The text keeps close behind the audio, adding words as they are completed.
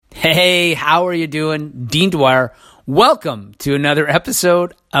Hey, how are you doing? Dean Dwyer. Welcome to another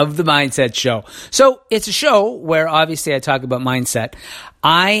episode of The Mindset Show. So it's a show where obviously I talk about mindset.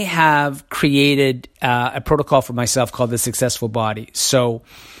 I have created a protocol for myself called the Successful Body. So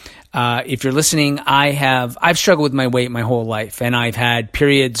if you're listening, I've struggled with my weight my whole life, and I've had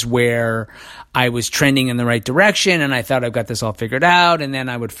periods where I was trending in the right direction and I thought I've got this all figured out, and then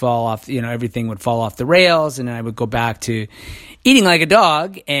I would fall off, everything would fall off the rails, and then I would go back to eating like a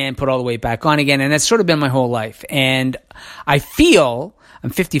dog and put all the weight back on again. And that's sort of been my whole life. And I feel,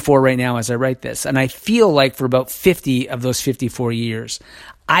 I'm 54 right now as I write this, and I feel like for about 50 of those 54 years,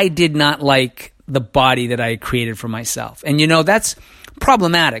 I did not like the body that I created for myself. And that's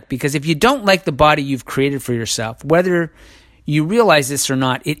problematic, because if you don't like the body you've created for yourself, whether you realize this or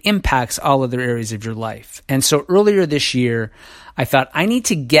not, it impacts all other areas of your life. And so earlier this year, I thought I need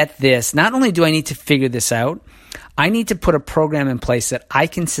to get this. Not only do I need to figure this out, I need to put a program in place that I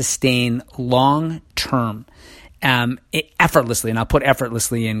can sustain long-term, effortlessly, and I'll put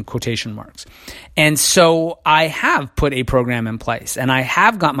effortlessly in quotation marks. And so I have put a program in place, and I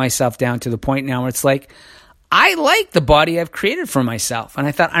have got myself down to the point now where it's like, I like the body I've created for myself. And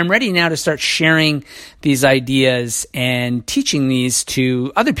I thought I'm ready now to start sharing these ideas and teaching these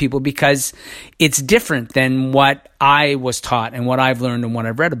to other people, because it's different than what I was taught and what I've learned and what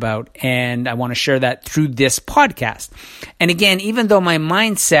I've read about. And I want to share that through this podcast. And again, even though my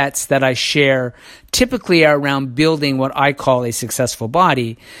mindsets that I share typically are around building what I call a successful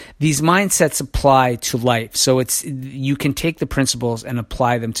body, these mindsets apply to life. So you can take the principles and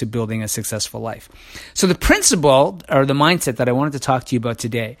apply them to building a successful life. So the principle, or the mindset, that I wanted to talk to you about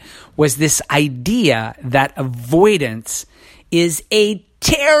today was this idea that avoidance is a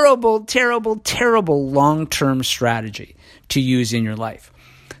terrible, terrible, terrible long-term strategy to use in your life.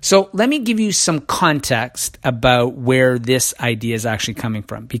 So let me give you some context about where this idea is actually coming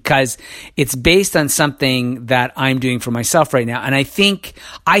from, because it's based on something that I'm doing for myself right now. And I think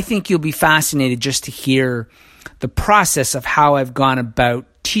you'll be fascinated just to hear the process of how I've gone about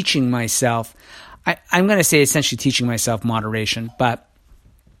teaching myself. I'm going to say essentially teaching myself moderation, but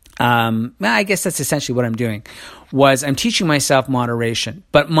I guess that's essentially what I'm doing. I'm teaching myself moderation,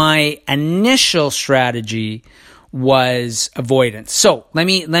 but my initial strategy was avoidance. So let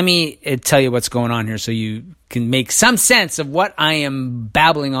me tell you what's going on here so you can make some sense of what I am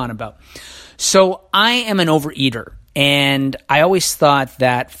babbling on about. So I am an overeater, and I always thought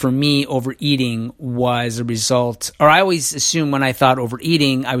that for me, overeating was a result, or I always assumed when I thought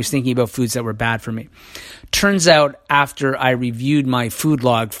overeating, I was thinking about foods that were bad for me. Turns out, after I reviewed my food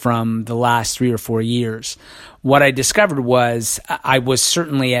log from the last 3 or 4 years, what I discovered was I was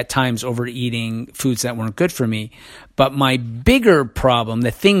certainly at times overeating foods that weren't good for me. But my bigger problem,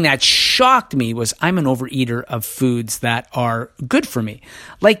 the thing that shocked me, was I'm an overeater of foods that are good for me,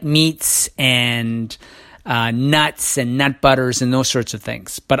 like meats and nuts and nut butters and those sorts of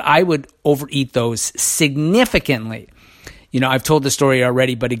things. But I would overeat those significantly. I've told the story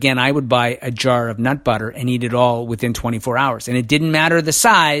already, but again, I would buy a jar of nut butter and eat it all within 24 hours. And it didn't matter the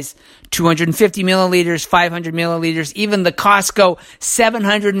size, 250 milliliters, 500 milliliters, even the Costco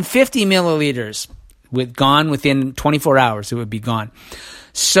 750 milliliters, gone within 24 hours, it would be gone.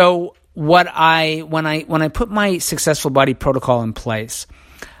 So when I put my Successful Body protocol in place,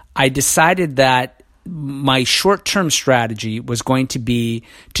 I decided that my short-term strategy was going to be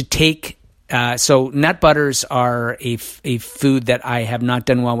to take so nut butters are a food that I have not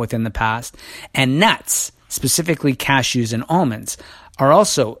done well with in the past. And nuts, specifically cashews and almonds, are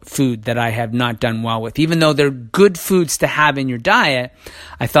also food that I have not done well with. Even though they're good foods to have in your diet,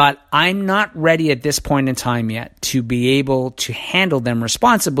 I thought I'm not ready at this point in time yet to be able to handle them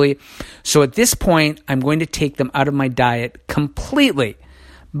responsibly. So at this point, I'm going to take them out of my diet completely.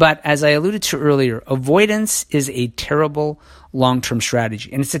 But as I alluded to earlier, avoidance is a terrible long-term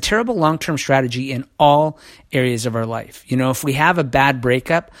strategy. And it's a terrible long-term strategy in all areas of our life. If we have a bad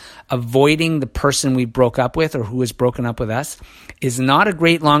breakup, avoiding the person we broke up with or who has broken up with us is not a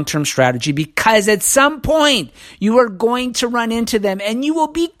great long-term strategy, because at some point you are going to run into them and you will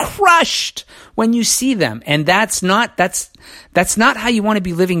be crushed when you see them. And that's not how you want to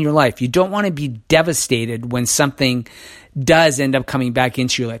be living your life. You don't want to be devastated when something does end up coming back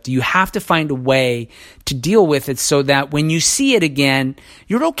into your life. You have to find a way to deal with it so that when you see it again,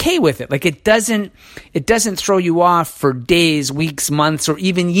 you're okay with it. Like it doesn't throw you off for days, weeks, months, or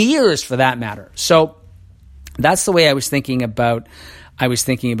even years for that matter. So that's the way I was thinking about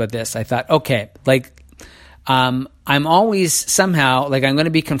this. I thought, okay, I'm always somehow like I'm going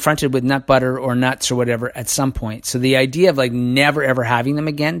to be confronted with nut butter or nuts or whatever at some point. So the idea of like never ever having them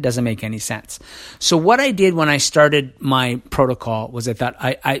again doesn't make any sense. So what I did when I started my protocol was I thought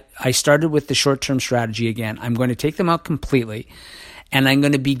I started with the short-term strategy again. I'm going to take them out completely, and I'm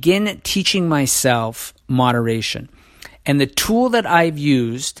going to begin teaching myself moderation. And the tool that I've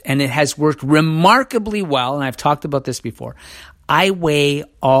used, and it has worked remarkably well, and I've talked about this before, I weigh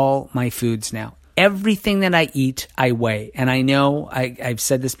all my foods now. Everything that I eat, I weigh. And I know I've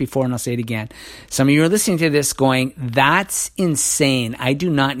said this before and I'll say it again. Some of you are listening to this going, that's insane. I do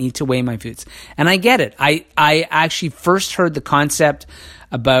not need to weigh my foods. And I get it. I actually first heard the concept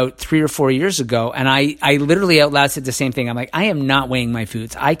about 3 or 4 years ago, and I literally out loud said the same thing. I'm like, I am not weighing my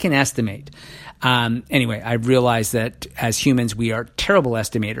foods. I can estimate. Anyway, I realized that as humans, we are terrible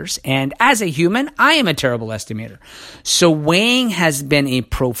estimators. And as a human, I am a terrible estimator. So weighing has been a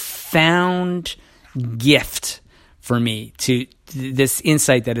profound gift for me to this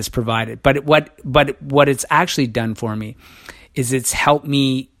insight that is provided. But what it's actually done for me is it's helped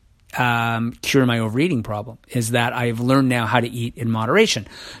me cure my overeating problem, is that I've learned now how to eat in moderation.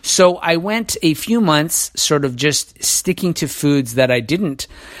 So I went a few months sort of just sticking to foods that I didn't.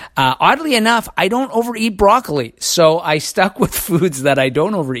 Oddly enough, I don't overeat broccoli. So I stuck with foods that I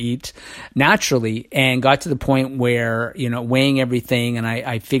don't overeat naturally and got to the point where, weighing everything, and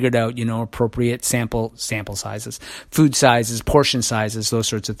I figured out, appropriate sample sizes, food sizes, portion sizes, those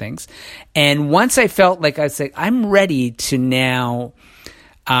sorts of things. And once I felt like I said, I'm ready to now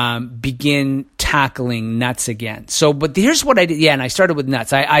begin tackling nuts again. So, but here's what I did. Yeah, and I started with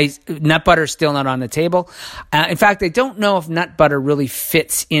nuts. Nut butter is still not on the table. In fact, I don't know if nut butter really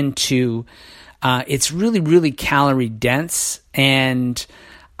fits into, it's really, really calorie dense. And,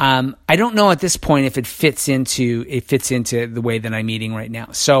 I don't know at this point if it fits into the way that I'm eating right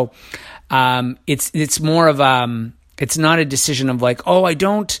now. So, it's more of, it's not a decision of like,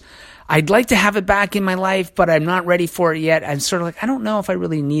 I'd like to have it back in my life, but I'm not ready for it yet. I'm sort of like, I don't know if I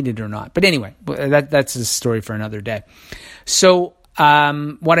really need it or not. But anyway, that's a story for another day. So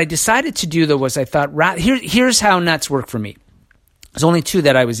what I decided to do, though, was I thought, here's how nuts work for me. There's only two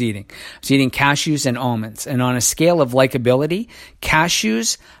that I was eating. I was eating cashews and almonds. And on a scale of likability,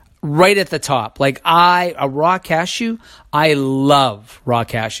 cashews right at the top. Like a raw cashew, I love raw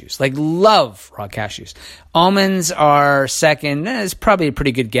cashews. Like love raw cashews. Almonds are second. There's probably a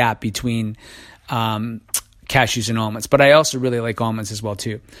pretty good gap between cashews and almonds, but I also really like almonds as well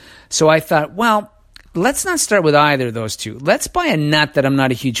too. So I thought, well, let's not start with either of those two. Let's buy a nut that I'm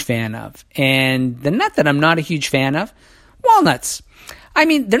not a huge fan of. And the nut that I'm not a huge fan of, walnuts. I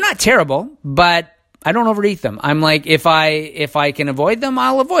mean, they're not terrible, but I don't overeat them. I'm like, if I can avoid them,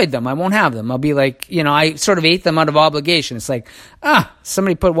 I'll avoid them. I won't have them. I'll be like, I sort of ate them out of obligation. It's like,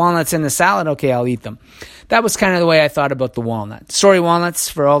 somebody put walnuts in the salad. Okay, I'll eat them. That was kind of the way I thought about the walnut. Sorry, walnuts,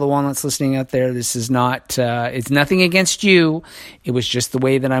 for all the walnuts listening out there. This is not, it's nothing against you. It was just the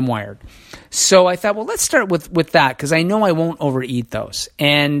way that I'm wired. So I thought, well, let's start with that, because I know I won't overeat those.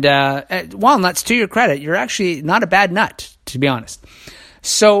 And walnuts, to your credit, you're actually not a bad nut, to be honest.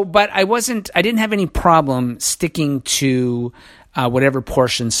 So, but I didn't have any problem sticking to whatever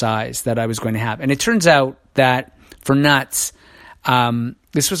portion size that I was going to have. And it turns out that for nuts,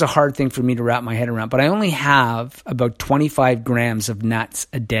 this was a hard thing for me to wrap my head around, but I only have about 25 grams of nuts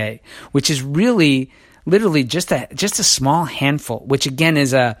a day, which is really literally just a small handful, which again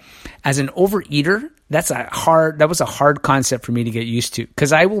is as an overeater, that was a hard concept for me to get used to,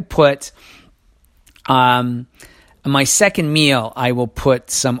 because I will put, my second meal, I will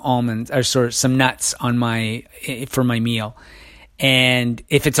put some almonds or some nuts on for my meal. And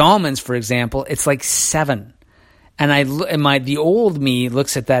if it's almonds, for example, it's like 7. And the old me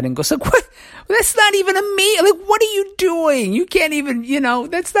looks at that and goes like, what? That's not even a meal. Like, what are you doing? You can't even,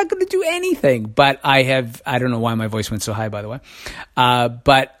 that's not going to do anything. But I don't know why my voice went so high, by the way.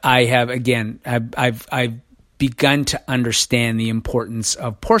 But I have, again, I've begun to understand the importance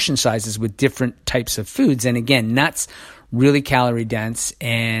of portion sizes with different types of foods. And again, nuts, really calorie dense,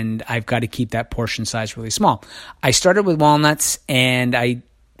 and I've got to keep that portion size really small. I started with walnuts, and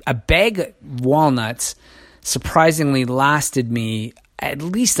a bag of walnuts surprisingly lasted me at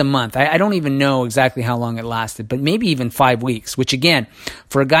least a month. I don't even know exactly how long it lasted, but maybe even 5 weeks, which again,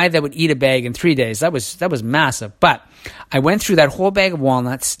 for a guy that would eat a bag in 3 days, that was massive. But I went through that whole bag of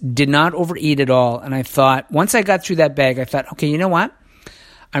walnuts, did not overeat at all. And I thought, once I got through that bag, I thought, okay, you know what?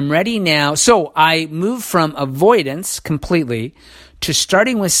 I'm ready now. So I moved from avoidance completely to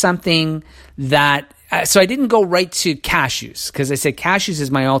starting with something that, so I didn't go right to cashews, because I said cashews is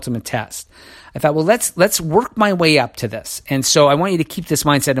my ultimate test. I thought, well, let's work my way up to this. And so I want you to keep this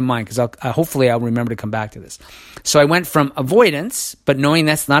mindset in mind, because hopefully I'll remember to come back to this. So I went from avoidance, but knowing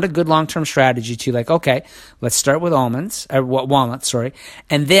that's not a good long-term strategy, to like, okay, let's start with walnuts, sorry.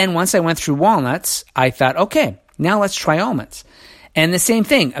 And then once I went through walnuts, I thought, okay, now let's try almonds. And the same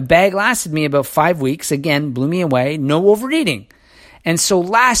thing, a bag lasted me about 5 weeks. Again, blew me away, no overeating. And so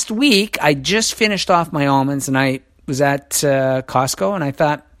last week, I just finished off my almonds, and I was at Costco, and I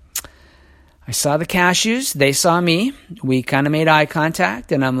thought, I saw the cashews, they saw me, we kind of made eye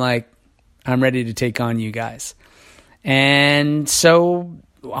contact, and I'm like, I'm ready to take on you guys. And so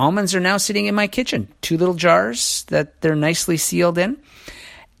almonds are now sitting in my kitchen, 2 little jars that they're nicely sealed in.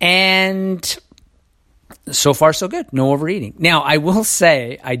 And so far, so good. No overeating. Now, I will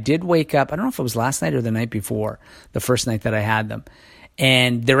say, I did wake up, I don't know if it was last night or the night before, the first night that I had them.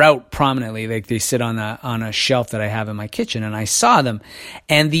 And they're out prominently, like they sit on a shelf that I have in my kitchen, and I saw them.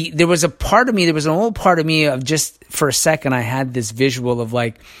 And there was an old part of me of just for a second, I had this visual of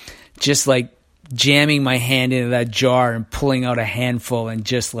just jamming my hand into that jar and pulling out a handful and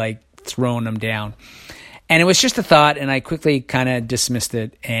just throwing them down. And it was just a thought, and I quickly kind of dismissed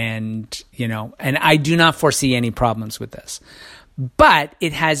it. And I do not foresee any problems with this. But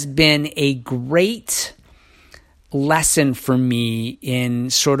it has been a great lesson for me in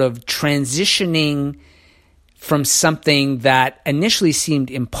sort of transitioning from something that initially seemed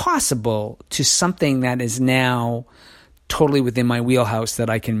impossible to something that is now totally within my wheelhouse that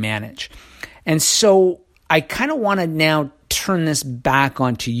I can manage. And so I kind of want to now turn this back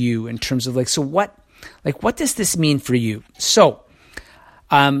onto you in terms of so what does this mean for you? So,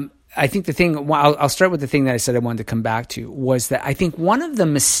 I think I'll start with the thing that I said I wanted to come back to, was that I think one of the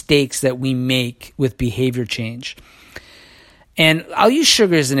mistakes that we make with behavior change, and I'll use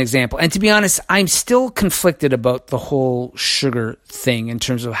sugar as an example. And to be honest, I'm still conflicted about the whole sugar thing in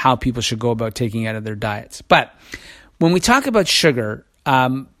terms of how people should go about taking it out of their diets. But when we talk about sugar,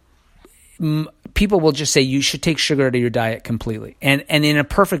 people will just say you should take sugar out of your diet completely. And in a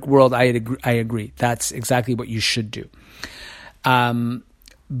perfect world, I agree. That's exactly what you should do.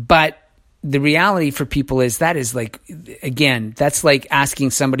 But the reality for people is that's like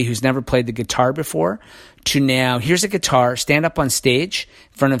asking somebody who's never played the guitar before to now, here's a guitar, stand up on stage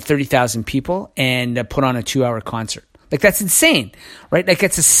in front of 30,000 people and put on a 2-hour concert. That's insane, right?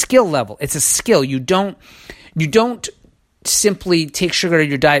 It's a skill level. It's a skill. You don't simply take sugar out of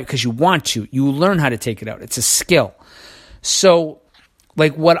your diet because you want to. You learn how to take it out. It's a skill. So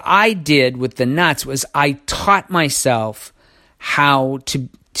what I did with the nuts was I taught myself how to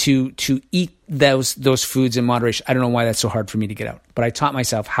eat those foods in moderation. I don't know why that's so hard for me to get out, but I taught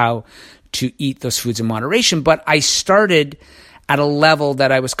myself how to eat those foods in moderation. But I started at a level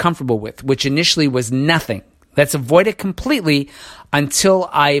that I was comfortable with, which initially was nothing. Let's avoid it completely until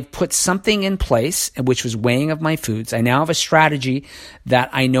I put something in place, which was weighing of my foods. I now have a strategy that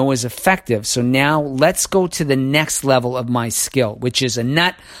I know is effective. So now let's go to the next level of my skill, which is a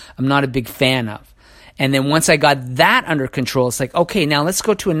nut I'm not a big fan of. And then once I got that under control, it's okay, now let's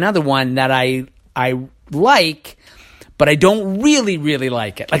go to another one that I like, but I don't really, really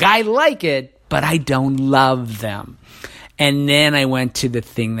like it. I like it, but I don't love them. And then I went to the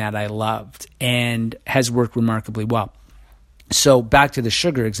thing that I loved and has worked remarkably well. So back to the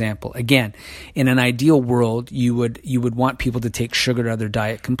sugar example. Again, in an ideal world, you would want people to take sugar out of their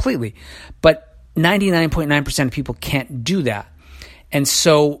diet completely. But 99.9% of people can't do that. And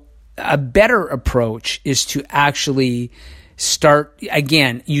so a better approach is to actually start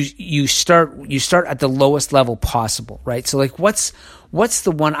again. You start at the lowest level possible, right? So what's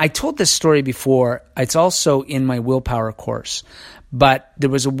the one? I told this story before. It's also in my willpower course. But there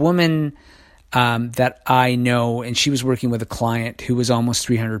was a woman that I know, and she was working with a client who was almost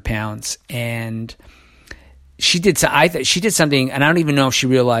 300 pounds, and she did something, and I don't even know if she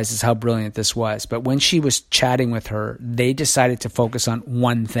realizes how brilliant this was. But when she was chatting with her, they decided to focus on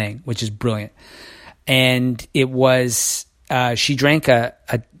one thing, which is brilliant, and it was she drank a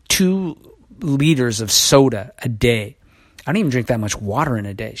 2 liters of soda a day. I don't even drink that much water in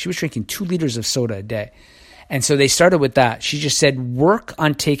a day. She was drinking 2 liters of soda a day. And so they started with that. She just said, work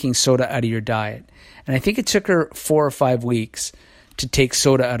on taking soda out of your diet. And I think it took her 4 or 5 weeks to take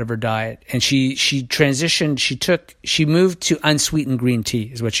soda out of her diet. And she transitioned, she moved to unsweetened green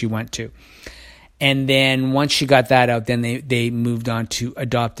tea is what she went to. And then once she got that out, then they moved on to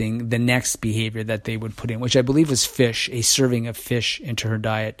adopting the next behavior that they would put in, which I believe was fish, a serving of fish into her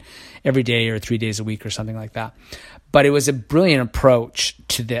diet every day or 3 days a week or something like that. But it was a brilliant approach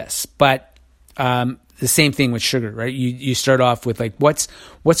to this. But the same thing with sugar, right? You start off with what's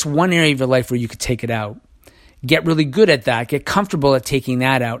one area of your life where you could take it out? Get really good at that, get comfortable at taking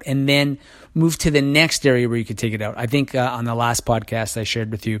that out, and then move to the next area where you could take it out. I think on the last podcast I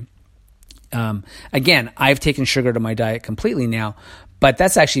shared with you, again, I've taken sugar to my diet completely now, but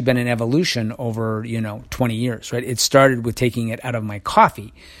that's actually been an evolution over, 20 years, right? It started with taking it out of my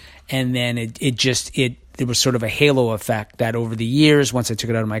coffee. And then there was sort of a halo effect that over the years, once I took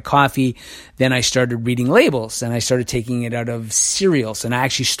it out of my coffee, then I started reading labels and I started taking it out of cereals, and I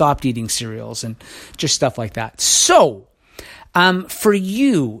actually stopped eating cereals and just stuff like that. So, for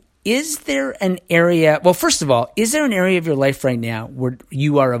you, is there an area, well, first of all, is there an area of your life right now where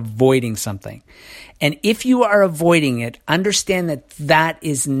you are avoiding something? And if you are avoiding it, understand that that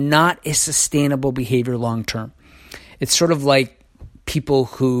is not a sustainable behavior long term. It's sort of like people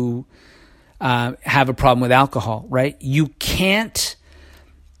who have a problem with alcohol, right? You can't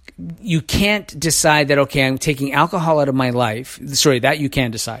decide that, okay, I'm taking alcohol out of my life. Sorry, that you can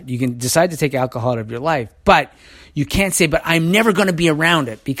decide. You can decide to take alcohol out of your life, but you can't say, but I'm never going to be around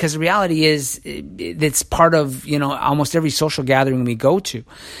it, because the reality is it's part of, almost every social gathering we go to.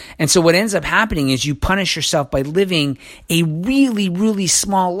 And so what ends up happening is you punish yourself by living a really, really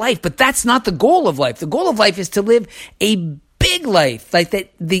small life, but that's not the goal of life. The goal of life is to live a big life. Like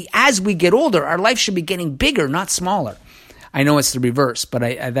that, as we get older, our life should be getting bigger, not smaller. I know it's the reverse, but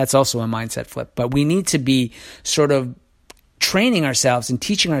that's also a mindset flip. But we need to be sort of training ourselves and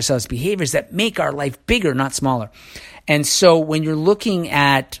teaching ourselves behaviors that make our life bigger, not smaller. And so when you're looking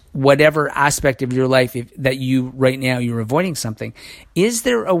at whatever aspect of your life that right now you're avoiding something, is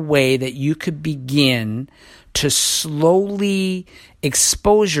there a way that you could begin to slowly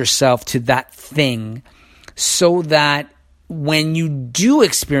expose yourself to that thing so that when you do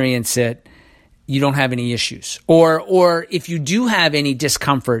experience it, you don't have any issues? Or if you do have any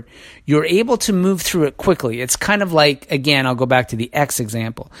discomfort, you're able to move through it quickly. It's kind of like, again, I'll go back to the ex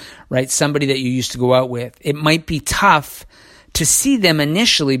example, right? Somebody that you used to go out with. It might be tough to see them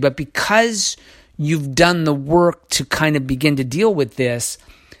initially, but because you've done the work to kind of begin to deal with this,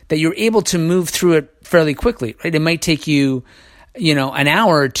 that you're able to move through it fairly quickly, right? It might take you, an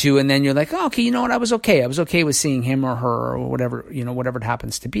hour or two, and then you're like, oh, okay, you know what? I was okay. I was okay with seeing him or her or whatever, whatever it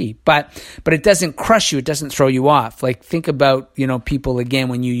happens to be. But it doesn't crush you. It doesn't throw you off. Like, think about, people, again,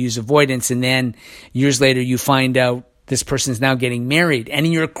 when you use avoidance and then years later you find out this person's now getting married and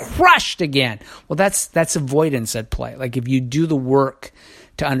you're crushed again. Well, that's avoidance at play. Like, if you do the work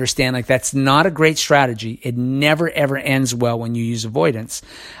to understand, like, that's not a great strategy. It never, ever ends well when you use avoidance.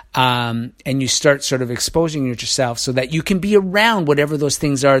 And you start sort of exposing yourself so that you can be around whatever those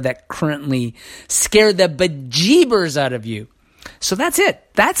things are that currently scare the bejeebers out of you. So that's it.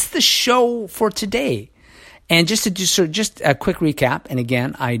 That's the show for today. And just to do just a quick recap, and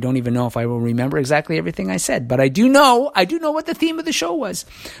again, I don't even know if I will remember exactly everything I said, but I do know what the theme of the show was.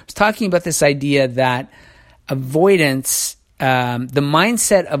 I was talking about this idea that avoidance, the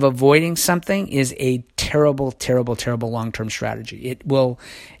mindset of avoiding something is a terrible, terrible, terrible long-term strategy. It will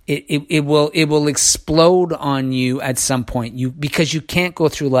explode on you at some point. Because you can't go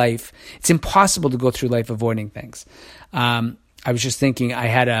through life. It's impossible to go through life avoiding things. I was just thinking, I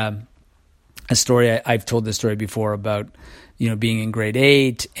had a story. I've told this story before about, being in grade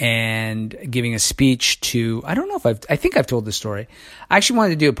 8 and giving a speech to, I don't know if I think I've told this story. I actually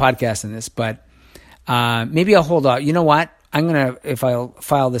wanted to do a podcast on this, but maybe I'll hold off. You know what? I'll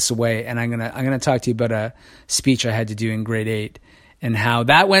file this away, and I'm gonna talk to you about a speech I had to do in grade 8 and how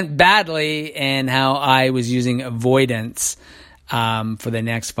that went badly and how I was using avoidance for the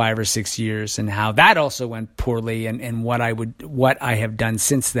next 5 or 6 years, and how that also went poorly, and what I have done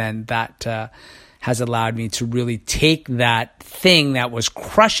since then that has allowed me to really take that thing that was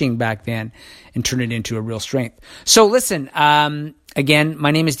crushing back then and turn it into a real strength. So listen, again,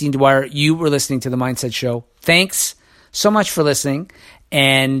 my name is Dean Dwyer. You were listening to The Mindset Show. Thanks so much for listening,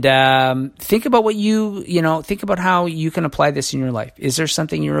 and think about think about how you can apply this in your life. Is there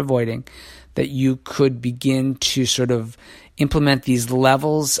something you're avoiding that you could begin to sort of implement these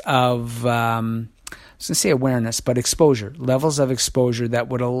levels of, I was going to say awareness, but exposure, levels of exposure that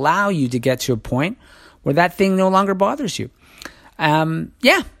would allow you to get to a point where that thing no longer bothers you?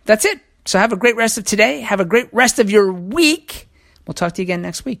 That's it. So have a great rest of today. Have a great rest of your week. We'll talk to you again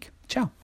next week. Ciao.